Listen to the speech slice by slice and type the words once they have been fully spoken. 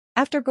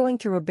After going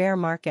through a bear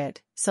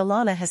market,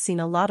 Solana has seen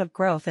a lot of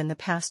growth in the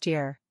past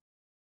year.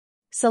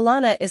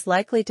 Solana is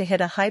likely to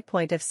hit a high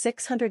point of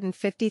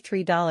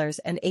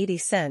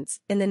 $653.80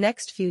 in the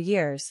next few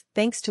years,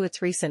 thanks to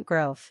its recent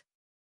growth.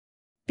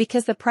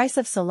 Because the price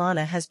of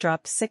Solana has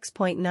dropped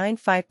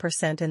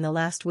 6.95% in the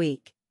last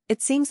week,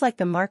 it seems like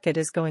the market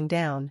is going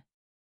down.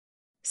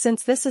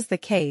 Since this is the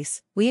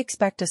case, we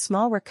expect a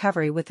small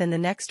recovery within the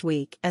next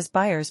week as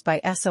buyers buy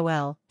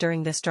SOL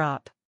during this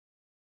drop.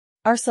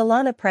 Our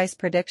Solana price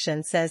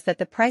prediction says that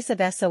the price of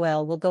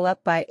SOL will go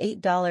up by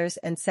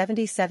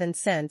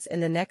 $8.77 in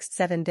the next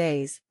 7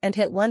 days and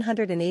hit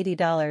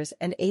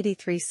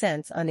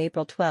 $180.83 on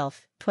April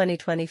 12,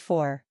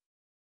 2024.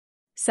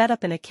 Set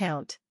up an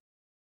account.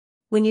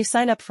 When you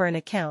sign up for an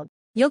account,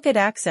 you'll get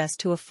access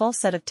to a full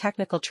set of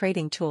technical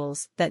trading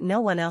tools that no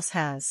one else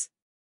has.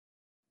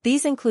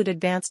 These include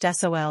advanced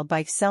SOL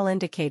buy-sell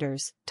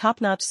indicators,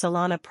 top-notch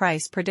Solana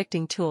price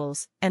predicting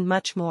tools, and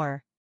much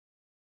more.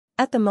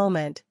 At the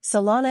moment,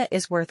 Solana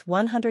is worth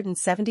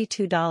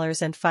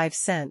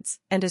 $172.05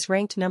 and is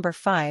ranked number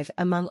 5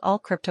 among all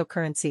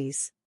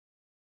cryptocurrencies.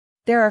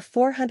 There are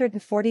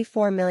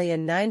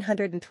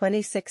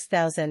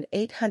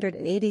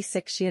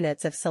 444,926,886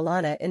 units of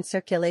Solana in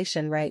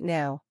circulation right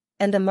now,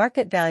 and the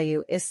market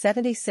value is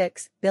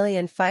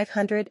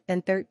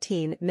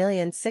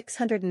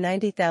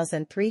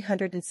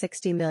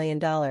 $76,513,690,360 million.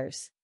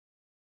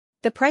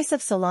 The price of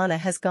Solana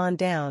has gone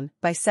down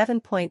by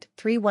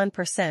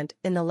 7.31%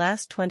 in the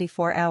last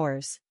 24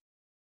 hours.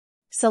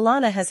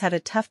 Solana has had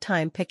a tough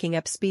time picking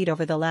up speed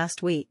over the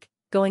last week,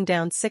 going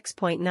down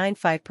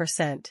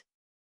 6.95%.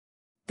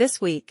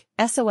 This week,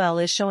 SOL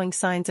is showing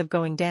signs of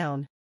going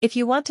down. If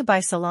you want to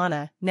buy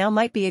Solana, now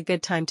might be a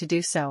good time to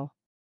do so.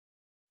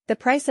 The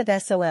price of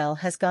SOL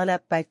has gone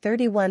up by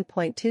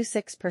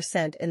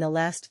 31.26% in the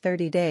last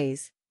 30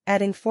 days,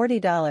 adding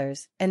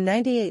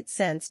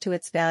 $40.98 to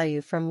its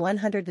value from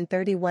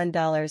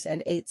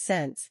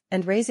 $131.08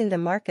 and raising the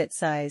market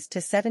size to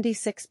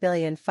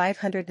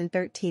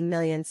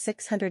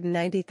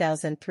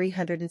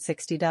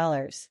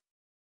 $76,513,690,360.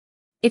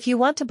 If you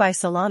want to buy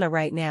Solana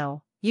right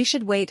now, you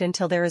should wait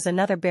until there is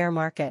another bear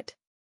market.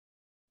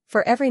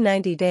 For every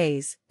 90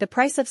 days, the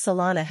price of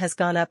Solana has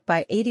gone up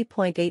by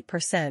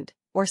 80.8%,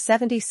 or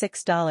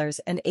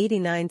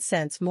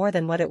 $76.89 more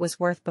than what it was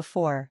worth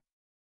before.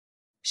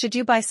 Should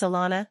you buy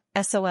Solana,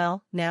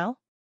 SOL, now?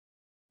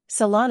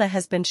 Solana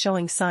has been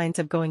showing signs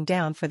of going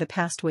down for the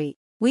past week.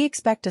 We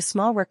expect a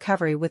small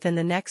recovery within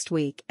the next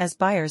week as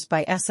buyers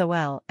buy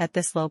SOL at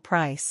this low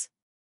price.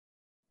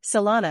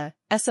 Solana,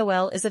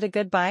 SOL, is it a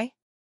good buy?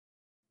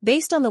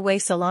 Based on the way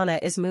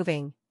Solana is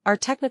moving, our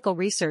technical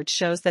research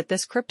shows that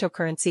this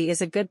cryptocurrency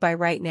is a good buy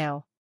right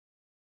now.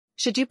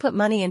 Should you put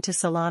money into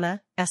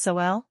Solana,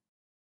 SOL?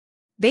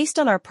 Based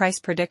on our price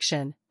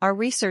prediction, our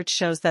research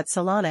shows that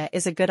Solana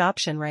is a good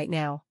option right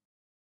now.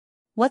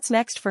 What's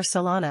next for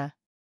Solana?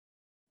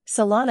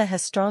 Solana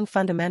has strong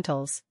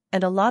fundamentals,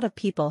 and a lot of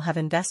people have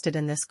invested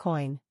in this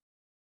coin.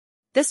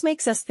 This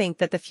makes us think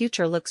that the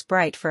future looks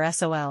bright for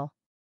SOL.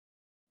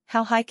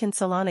 How high can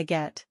Solana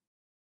get?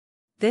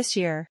 This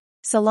year,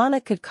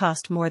 Solana could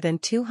cost more than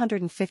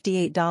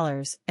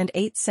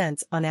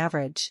 $258.08 on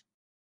average.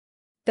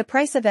 The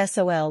price of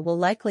SOL will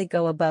likely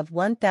go above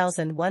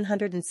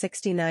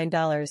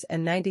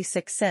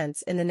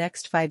 $1,169.96 in the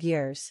next 5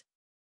 years.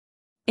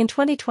 In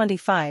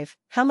 2025,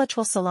 how much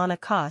will Solana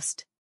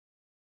cost?